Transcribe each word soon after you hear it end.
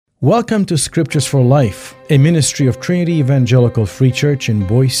Welcome to Scriptures for Life, a ministry of Trinity Evangelical Free Church in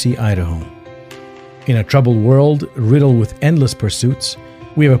Boise, Idaho. In a troubled world riddled with endless pursuits,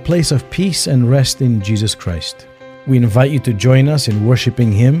 we have a place of peace and rest in Jesus Christ. We invite you to join us in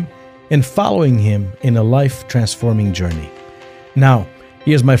worshiping Him and following Him in a life-transforming journey. Now,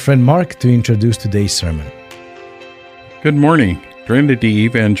 here's my friend Mark to introduce today's sermon. Good morning. Trinity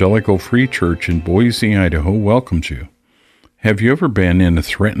Evangelical Free Church in Boise, Idaho welcomes you. Have you ever been in a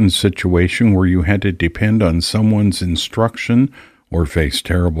threatened situation where you had to depend on someone's instruction or face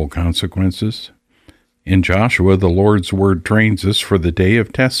terrible consequences? In Joshua, the Lord's Word trains us for the day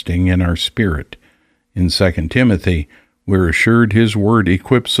of testing in our spirit. In 2 Timothy, we're assured His Word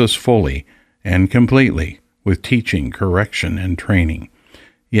equips us fully and completely with teaching, correction, and training.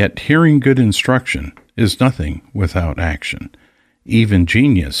 Yet hearing good instruction is nothing without action. Even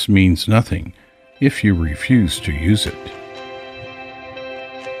genius means nothing if you refuse to use it.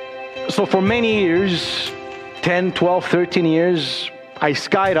 So for many years, 10, 12, 13 years, I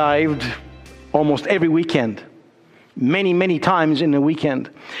skydived almost every weekend. Many times in a weekend.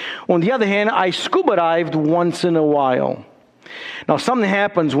 On the other hand, I scuba dived once in a while. Now, something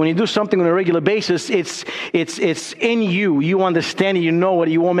happens when you do something on a regular basis. It's in you. You understand it. You know it.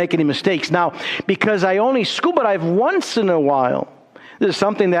 You won't make any mistakes. Now, because I only scuba dive once in a while, this is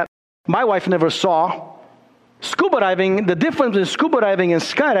something that my wife never saw. Scuba diving, the difference in scuba diving and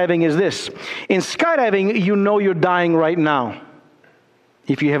skydiving is this. In skydiving, you know you're dying right now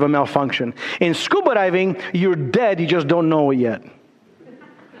if you have a malfunction. In scuba diving, you're dead. You just don't know it yet.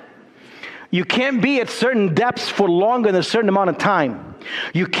 You can't be at certain depths for longer than a certain amount of time.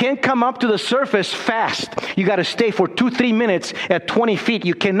 You can't come up to the surface fast. You got to stay for 2-3 minutes at 20 feet.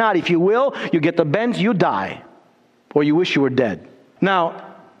 You cannot. If you will, you get the bends, you die. Or you wish you were dead. Now,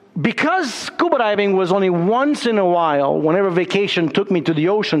 because scuba diving was only once in a while, whenever vacation took me to the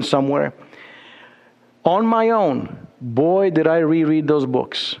ocean somewhere, on my own, boy, did I reread those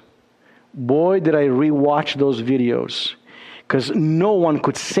books. Boy, did I rewatch those videos. Because no one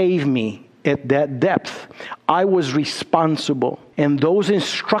could save me at that depth. I was responsible. And those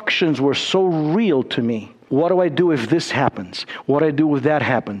instructions were so real to me. What do I do if this happens? What do I do if that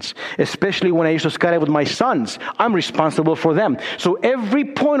happens? Especially when I used to skydive with my sons. I'm responsible for them. So every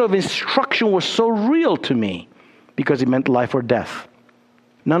point of instruction was so real to me because it meant life or death.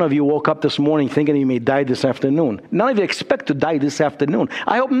 None of you woke up this morning thinking you may die this afternoon. None of you expect to die this afternoon.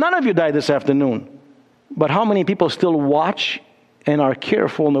 I hope none of you die this afternoon. But how many people still watch and are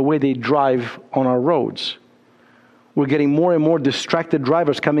careful in the way they drive on our roads? We're getting more and more distracted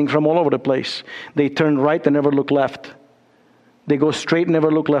drivers coming from all over the place. They turn right and never look left. They go straight and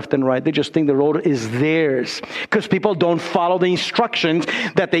never look left and right. They just think the road is theirs because people don't follow the instructions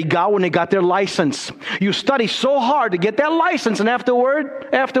that they got when they got their license. You study so hard to get that license, and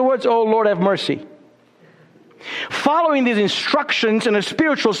afterwards, oh Lord, have mercy. Following these instructions in a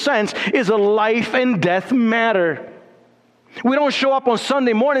spiritual sense is a life and death matter. We don't show up on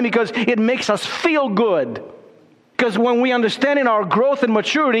Sunday morning because it makes us feel good. Because when we understand in our growth and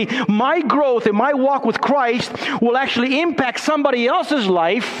maturity, my growth and my walk with Christ will actually impact somebody else's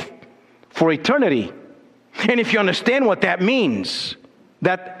life for eternity. And if you understand what that means,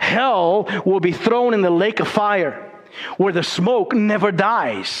 that hell will be thrown in the lake of fire, where the smoke never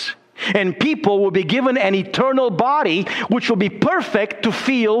dies. And people will be given an eternal body, which will be perfect to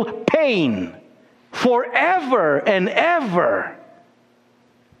feel pain forever and ever.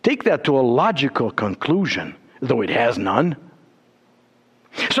 Take that to a logical conclusion, though it has none.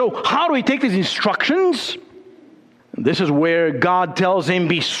 So how do we take these instructions? This is where God tells him,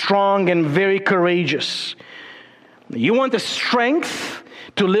 be strong and very courageous. You want the strength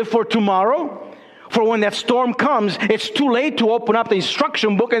to live for tomorrow? For when that storm comes, it's too late to open up the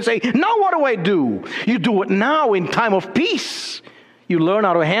instruction book and say, now what do I do? You do it now in time of peace. You learn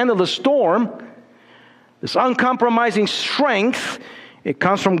how to handle the storm. This uncompromising strength, it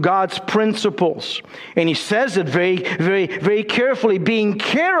comes from God's principles. And he says it very carefully, being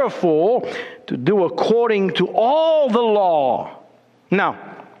careful to do according to all the law.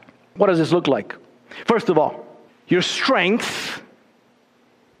 Now, what does this look like? First of all, your strength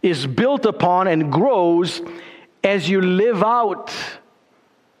is built upon and grows as you live out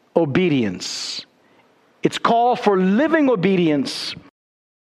obedience. It's called for living obedience.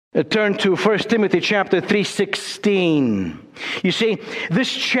 Turn to 1 Timothy chapter 3:16. You see, this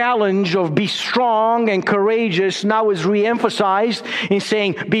challenge of be strong and courageous now is re-emphasized in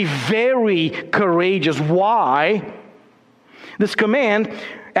saying be very courageous. Why? This command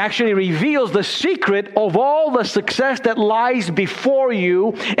actually reveals the secret of all the success that lies before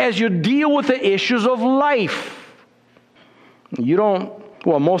you as you deal with the issues of life. You don't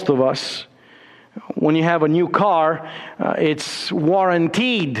Well, most of us, when you have a new car, it's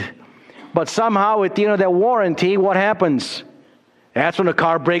warranted. But somehow at the end of that warranty, what happens? That's when the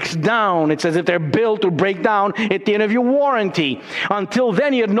car breaks down. It's as if they're built to break down at the end of your warranty. Until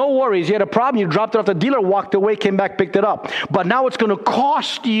then, you had no worries. You had a problem, you dropped it off the dealer, walked away, came back, picked it up. But now it's going to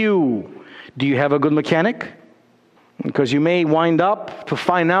cost you. Do you have a good mechanic? Because you may wind up to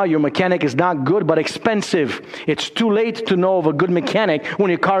find out your mechanic is not good, but expensive. It's too late to know of a good mechanic when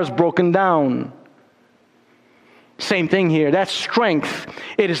your car is broken down. Same thing here. That strength,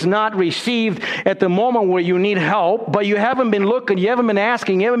 it is not received at the moment where you need help, but you haven't been looking, you haven't been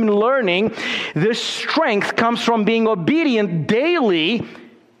asking, you haven't been learning. This strength comes from being obedient daily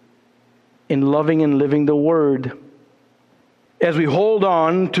in loving and living the Word. As we hold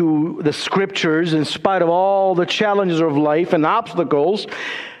on to the Scriptures in spite of all the challenges of life and obstacles,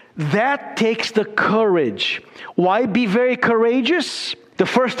 that takes the courage. Why be very courageous? The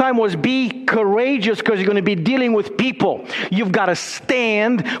first time was be courageous because you're going to be dealing with people. You've got to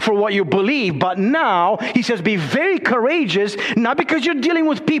stand for what you believe. But now, he says, be very courageous, not because you're dealing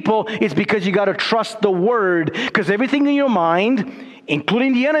with people, it's because you got to trust the Word. Because everything in your mind,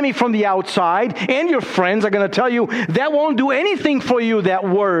 including the enemy from the outside and your friends, are going to tell you that won't do anything for you, that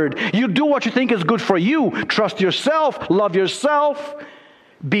Word. You do what you think is good for you. Trust yourself, love yourself.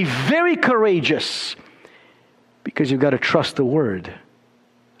 Be very courageous because you've got to trust the Word.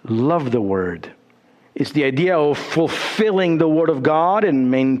 Love the Word. It's the idea of fulfilling the Word of God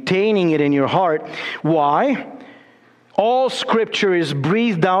and maintaining it in your heart. Why? All Scripture is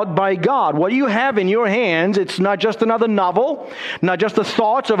breathed out by God. What you have in your hands, it's not just another novel, not just the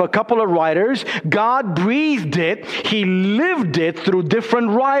thoughts of a couple of writers. God breathed it. He lived it through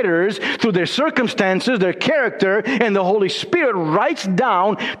different writers, through their circumstances, their character, and the Holy Spirit writes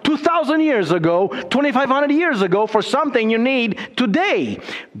down 2,000 years ago, 2,500 years ago for something you need today.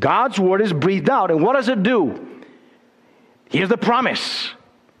 God's Word is breathed out. And what does it do? Here's the promise.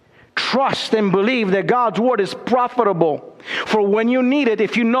 Trust and believe that God's Word is profitable. For when you need it,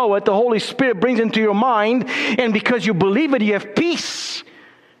 if you know it, the Holy Spirit brings it into your mind, and because you believe it, you have peace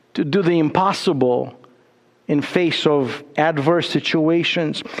to do the impossible in face of adverse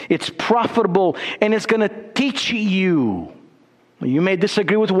situations. It's profitable, and it's going to teach you. You may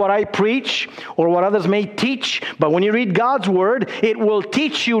disagree with what I preach or what others may teach, but when you read God's Word, it will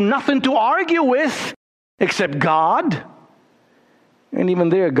teach you nothing to argue with except God. And even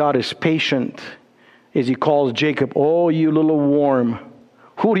there, God is patient as He calls Jacob, "Oh, you little worm,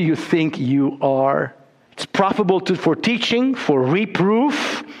 who do you think you are?" It's profitable for teaching, for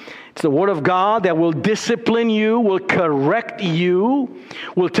reproof. It's the Word of God that will discipline you, will correct you,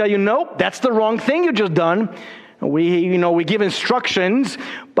 will tell you, nope, that's the wrong thing you just done. We give instructions,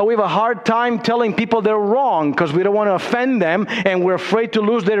 but we have a hard time telling people they're wrong because we don't want to offend them and we're afraid to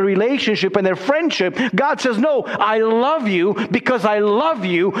lose their relationship and their friendship. God says, no, I love you. Because I love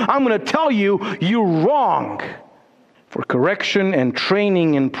you, I'm going to tell you you're wrong. For correction and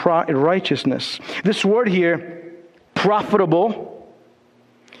training in righteousness. This word here, profitable,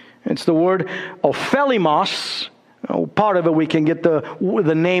 it's the word ophelimos. Part of it we can get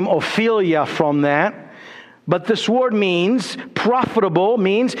the name Ophelia from that. But this word means, profitable,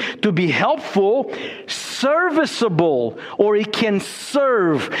 means to be helpful, serviceable, or it can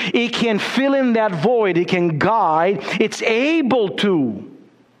serve. It can fill in that void. It can guide. It's able to.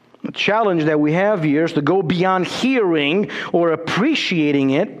 The challenge that we have here is to go beyond hearing or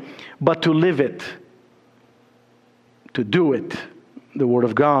appreciating it, but to live it. To do it. The Word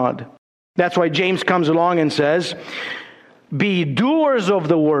of God. That's why James comes along and says, be doers of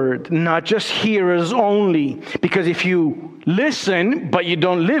the Word, not just hearers only. Because if you listen, but you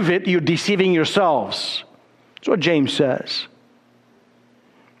don't live it, you're deceiving yourselves. That's what James says.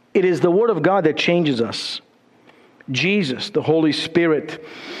 It is the Word of God that changes us. Jesus, the Holy Spirit.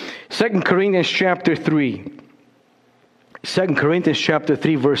 2 Corinthians chapter 3. 2 Corinthians chapter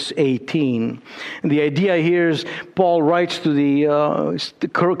 3, verse 18. And the idea here is Paul writes to the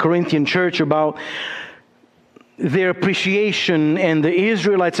Corinthian church about their appreciation and the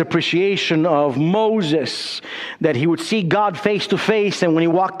Israelites' appreciation of Moses, that he would see God face to face, and when he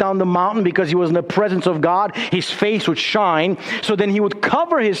walked down the mountain, because he was in the presence of God, his face would shine. So then he would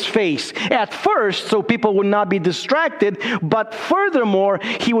cover his face at first so people would not be distracted, but furthermore,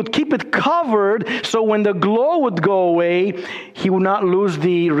 he would keep it covered so when the glow would go away, he would not lose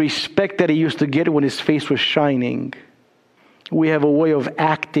the respect that he used to get when his face was shining. We have a way of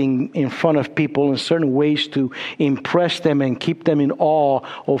acting in front of people in certain ways to impress them and keep them in awe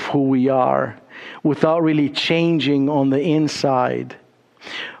of who we are without really changing on the inside.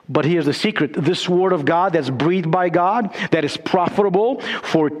 But here's the secret. This Word of God that's breathed by God, that is profitable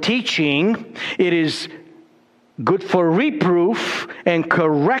for teaching, it is good for reproof and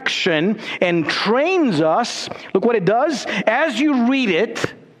correction, and trains us. Look what it does. As you read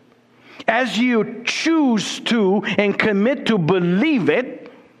it, as you choose to and commit to believe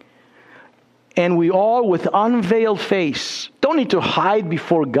it, and we all with unveiled face, don't need to hide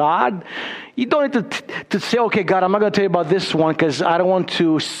before God. You don't need to say, okay, God, I'm not going to tell you about this one because I don't want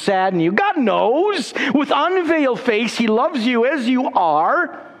to sadden you. God knows. With unveiled face, He loves you as you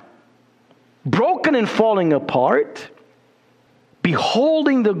are, broken and falling apart,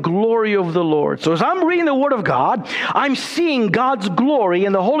 beholding the glory of the Lord. So as I'm reading the Word of God, I'm seeing God's glory,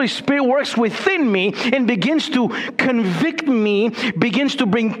 and the Holy Spirit works within me and begins to convict me, begins to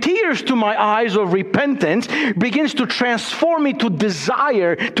bring tears to my eyes of repentance, begins to transform me to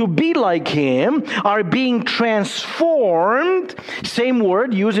desire to be like Him, are being transformed. Same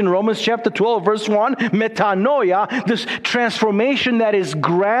word used in Romans chapter 12, verse 1, metanoia, this transformation that is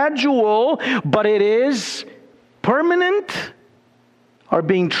gradual, but it is permanent, are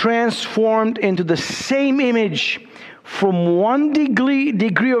being transformed into the same image from one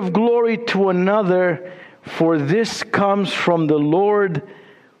degree of glory to another, for this comes from the Lord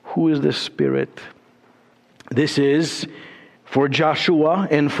who is the Spirit. This is for Joshua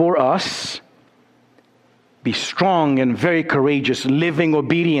and for us. Be strong and very courageous, living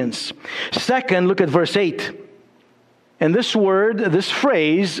obedience. Second, look at verse 8. And this word, this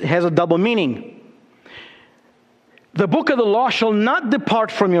phrase, has a double meaning. The book of the law shall not depart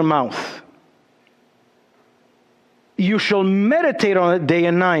from your mouth. You shall meditate on it day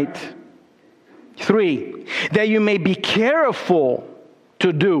and night. 3, that you may be careful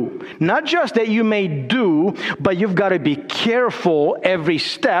to do. Not just that you may do, but you've got to be careful every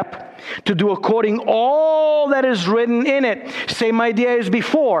step to do according all that is written in it. Same idea as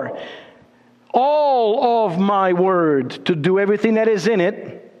before. All of my word, to do everything that is in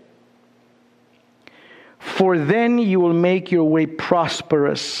it. For then you will make your way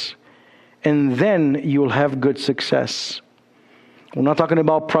prosperous, and then you will have good success. We're not talking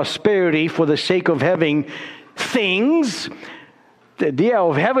about prosperity for the sake of having things. The idea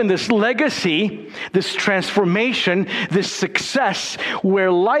of having this legacy, this transformation, this success,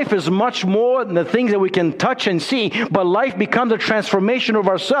 where life is much more than the things that we can touch and see, but life becomes a transformation of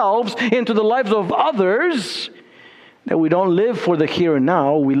ourselves into the lives of others. That we don't live for the here and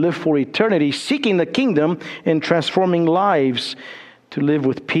now, we live for eternity, seeking the kingdom and transforming lives to live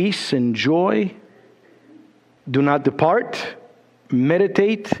with peace and joy. Do not depart,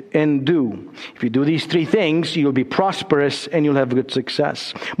 meditate, and do. If you do these 3 things, you'll be prosperous and you'll have good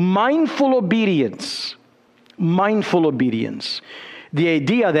success. Mindful obedience. Mindful obedience. The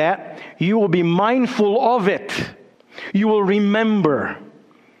idea that you will be mindful of it. You will remember.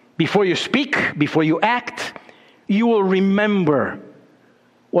 Before you speak, before you act, you will remember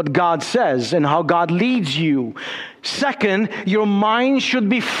what God says and how God leads you. Second, your mind should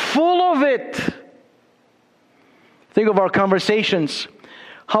be full of it. Think of our conversations.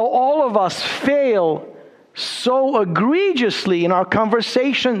 How all of us fail so egregiously in our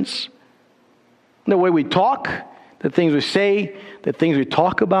conversations. The way we talk, the things we say, the things we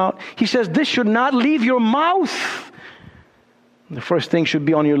talk about. He says this should not leave your mouth. The first thing should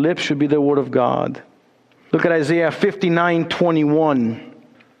be on your lips should be the Word of God. Look at Isaiah 59:21.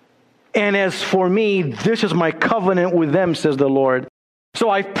 And as for me, this is my covenant with them, says the Lord. So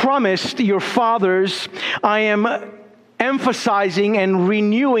I've promised your fathers, I am emphasizing and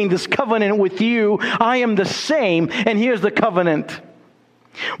renewing this covenant with you. I am the same. And here's the covenant.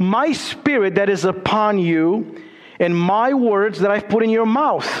 My Spirit that is upon you, and my words that I've put in your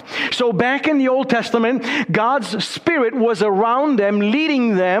mouth. So back in the Old Testament, God's Spirit was around them,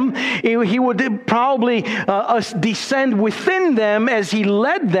 leading them. He would probably descend within them as He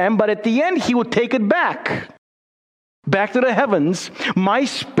led them, but at the end, He would take it back to the heavens. My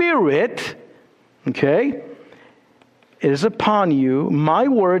Spirit, okay, is upon you. My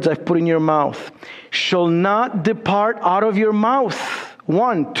words I've put in your mouth shall not depart out of your mouth.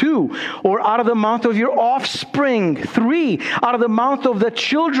 1, 2, or out of the mouth of your offspring. 3, out of the mouth of the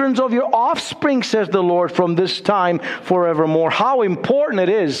children of your offspring, says the Lord, from this time forevermore. How important it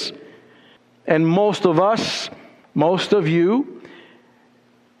is. And most of us, most of you,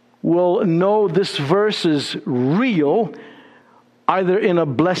 will know this verse is real, either in a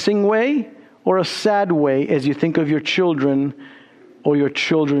blessing way or a sad way, as you think of your children or your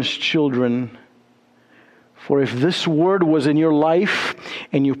children's children. For if this word was in your life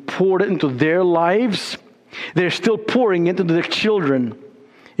and you poured it into their lives, they're still pouring it into their children.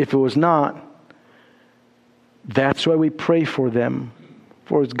 If it was not, that's why we pray for them,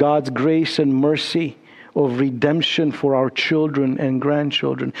 for God's grace and mercy of redemption for our children and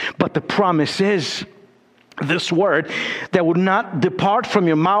grandchildren. But the promise is this word that would not depart from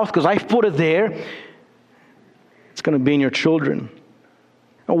your mouth, because I've put it there. It's going to be in your children.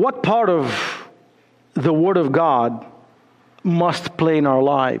 Now, what part of the Word of God must play in our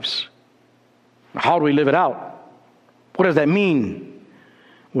lives? How do we live it out? What does that mean?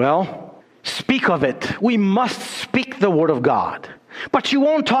 Well, speak of it. We must speak the Word of God. But you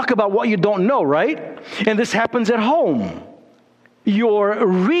won't talk about what you don't know, right? And this happens at home. Your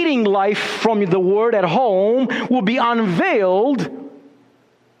reading life from the Word at home will be unveiled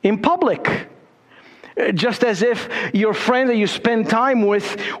in public. Just as if your friend that you spend time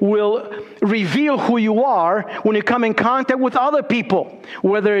with will reveal who you are when you come in contact with other people.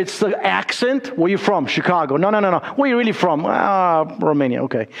 Whether it's the accent, where you from? Chicago. No. Where you really from? Romania,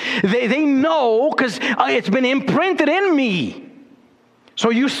 okay. They know because it's been imprinted in me. So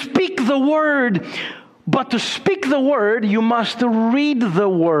you speak the Word, but to speak the Word, you must read the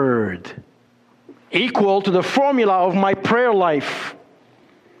Word. Equal to the formula of my prayer life.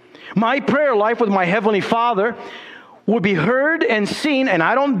 My prayer life with my Heavenly Father will be heard and seen, and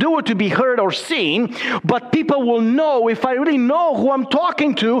I don't do it to be heard or seen, but people will know if I really know who I'm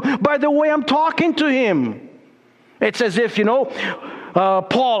talking to by the way I'm talking to Him. It's as if,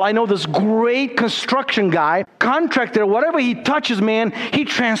 Paul, I know this great construction guy, contractor, whatever he touches, man, he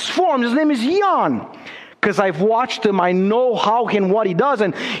transforms. His name is Jan. Because I've watched him, I know how and what he does,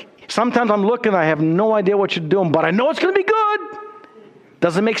 and sometimes I'm looking, I have no idea what you're doing, but I know it's going to be good.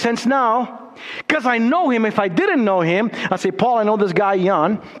 Doesn't make sense now. Because I know him. If I didn't know him, I'd say, Paul, I know this guy,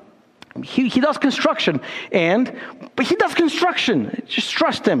 Jan. He does construction. But he does construction. Just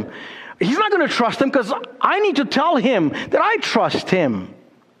trust him. He's not going to trust him because I need to tell him that I trust him.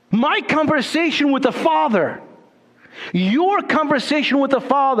 My conversation with the Father, your conversation with the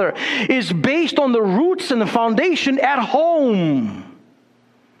Father is based on the roots and the foundation at home.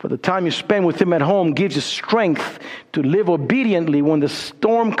 For the time you spend with Him at home gives you strength to live obediently when the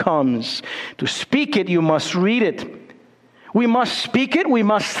storm comes. To speak it, you must read it. We must speak it, we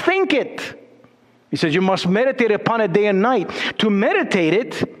must think it. He says you must meditate upon it day and night. To meditate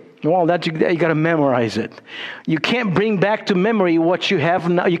it, well, you got to memorize it. You can't bring back to memory what you have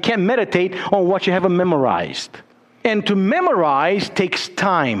now. You can't meditate on what you haven't memorized. And to memorize takes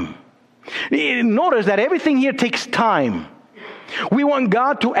time. Notice that everything here takes time. We want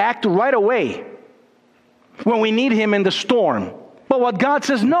God to act right away when we need Him in the storm. But what God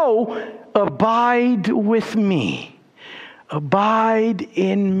says, no, abide with me. Abide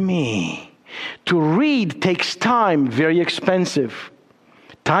in me. To read takes time, very expensive.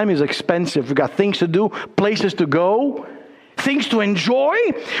 Time is expensive. We've got things to do, places to go, things to enjoy.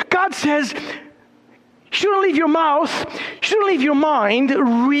 God says, shouldn't leave your mouth, shouldn't leave your mind,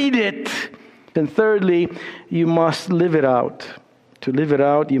 read it. And thirdly, you must live it out. To live it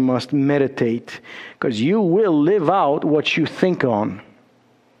out, you must meditate, because you will live out what you think on.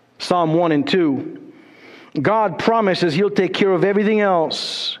 Psalm 1 and 2. God promises He'll take care of everything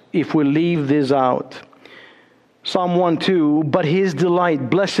else if we leave this out. Psalm 1, 2. But his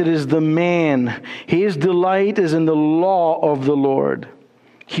delight, blessed is the man. His delight is in the law of the Lord.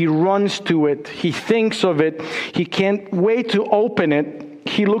 He runs to it. He thinks of it. He can't wait to open it.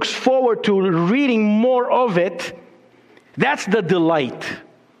 He looks forward to reading more of it. That's the delight.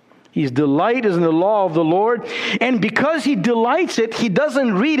 His delight is in the law of the Lord. And because he delights it, he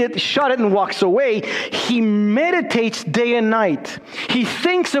doesn't read it, shut it, and walks away. He meditates day and night. He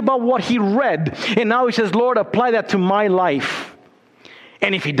thinks about what he read. And now he says, Lord, apply that to my life.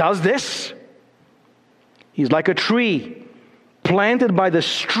 And if he does this, he's like a tree planted by the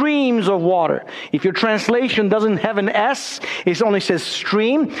streams of water. If your translation doesn't have an S, it only says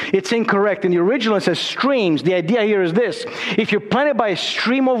stream, it's incorrect. In the original, it says streams. The idea here is this. If you're planted by a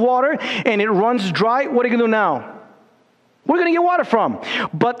stream of water and it runs dry, what are you going to do now? Where are you going to get water from?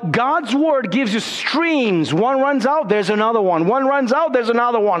 But God's Word gives you streams. One runs out, there's another one. One runs out, there's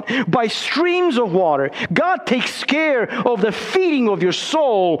another one. By streams of water. God takes care of the feeding of your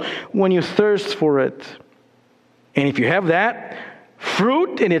soul when you thirst for it. And if you have that,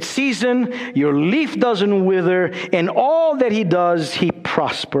 fruit in its season, your leaf doesn't wither, and all that He does, He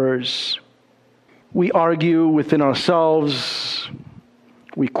prospers. We argue within ourselves.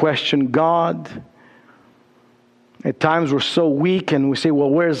 We question God. At times we're so weak and we say, well,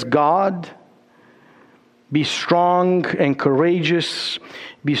 where's God? Be strong and courageous.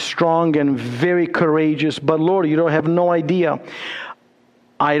 Be strong and very courageous. But Lord, you don't have no idea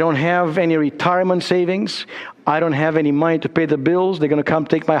I don't have any retirement savings. I don't have any money to pay the bills. They're going to come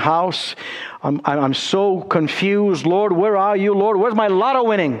take my house. I'm so confused. Lord, where are you? Lord, where's my lotto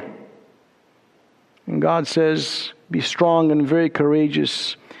winning? And God says, be strong and very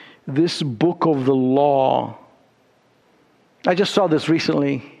courageous. This book of the law. I just saw this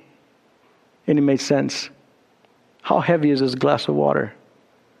recently, and it made sense. How heavy is this glass of water?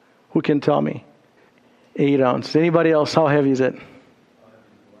 Who can tell me? 8 ounces. Anybody else, how heavy is it?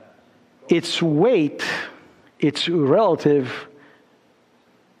 Its weight, it's relative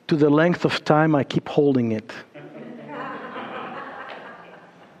to the length of time I keep holding it.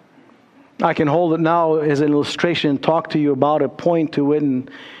 I can hold it now as an illustration, talk to you about it, point to it,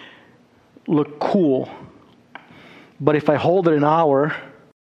 and look cool. But if I hold it an hour,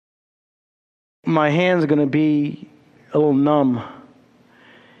 my hand's going to be a little numb.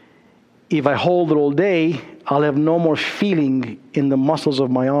 If I hold it all day, I'll have no more feeling in the muscles of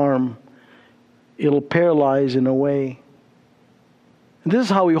my arm. It'll paralyze in a way. And this is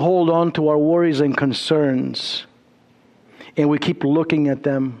how we hold on to our worries and concerns. And we keep looking at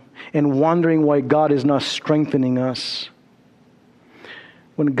them and wondering why God is not strengthening us.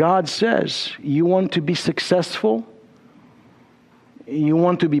 When God says, you want to be successful, you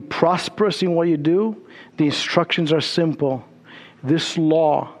want to be prosperous in what you do, the instructions are simple. This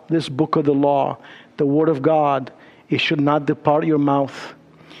law, this book of the law, the Word of God, it should not depart your mouth.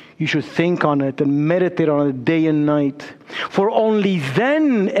 You should think on it and meditate on it day and night. For only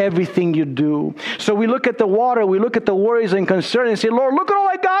then everything you do. So we look at the water, we look at the worries and concerns and say, Lord, look at all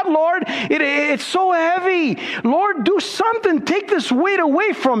I got, Lord. It's so heavy. Lord, do something. Take this weight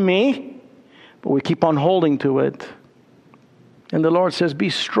away from me. But we keep on holding to it. And the Lord says,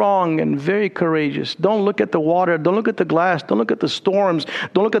 be strong and very courageous. Don't look at the water. Don't look at the glass. Don't look at the storms.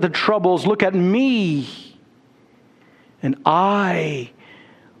 Don't look at the troubles. Look at me. And I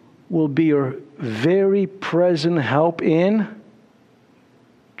will be your very present help in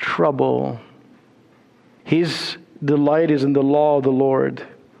trouble. His delight is in the law of the Lord.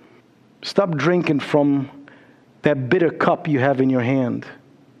 Stop drinking from that bitter cup you have in your hand.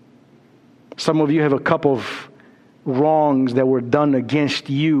 Some of you have a cup of wrongs that were done against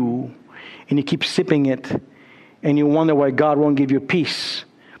you, and you keep sipping it, and you wonder why God won't give you peace.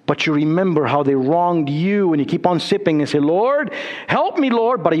 But you remember how they wronged you, and you keep on sipping and say, Lord, help me,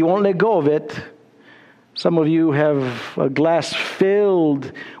 Lord, but you won't let go of it. Some of you have a glass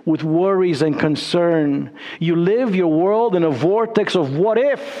filled with worries and concern. You live your world in a vortex of what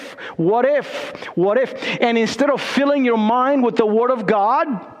if. And instead of filling your mind with the Word of God,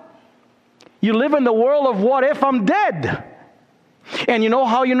 you live in the world of what if I'm dead. And you know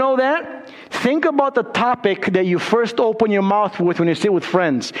how you know that? Think about the topic that you first open your mouth with when you sit with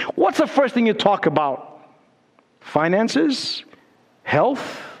friends. What's the first thing you talk about? Finances?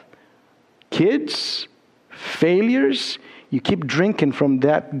 Health? Kids? Failures? You keep drinking from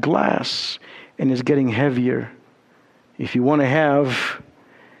that glass and it's getting heavier. If you want to have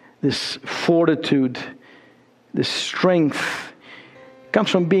this fortitude, this strength, it comes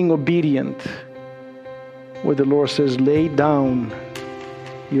from being obedient. Where the Lord says, lay down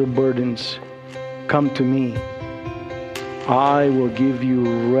your burdens. Come to me. I will give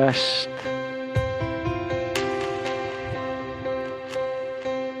you rest.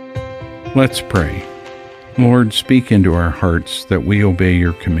 Let's pray. Lord, speak into our hearts that we obey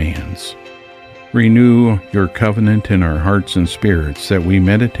your commands. Renew your covenant in our hearts and spirits that we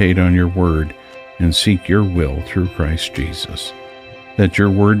meditate on your word and seek your will through Christ Jesus. That your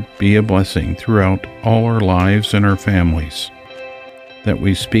word be a blessing throughout all our lives and our families. That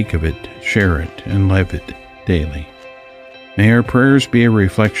we speak of it, share it, and live it daily. May our prayers be a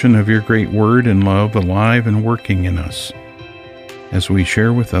reflection of your great word and love alive and working in us. As we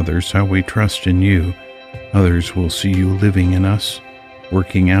share with others how we trust in you, others will see you living in us,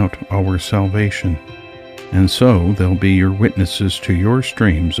 working out our salvation. And so they'll be your witnesses to your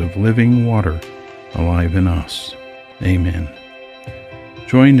streams of living water alive in us. Amen.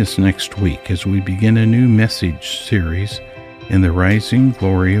 Join us next week as we begin a new message series in the rising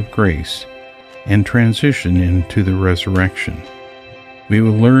glory of grace and transition into the resurrection. We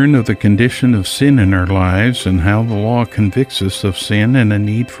will learn of the condition of sin in our lives and how the law convicts us of sin and a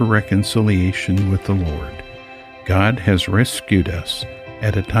need for reconciliation with the Lord. God has rescued us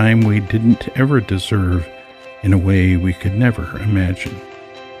at a time we didn't ever deserve in a way we could never imagine.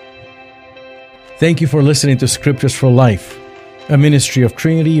 Thank you for listening to Scriptures for Life, a ministry of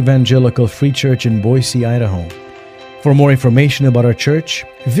Trinity Evangelical Free Church in Boise, Idaho. For more information about our church,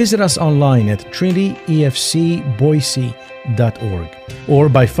 visit us online at trinityefcboise.org or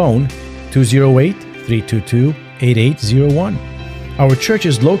by phone 208-322-8801. Our church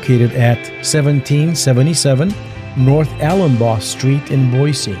is located at 1777 North Allenbaugh Street in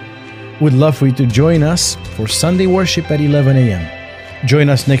Boise. We'd love for you to join us for Sunday worship at 11 a.m. Join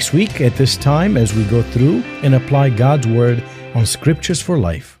us next week at this time as we go through and apply God's Word on Scriptures for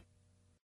Life.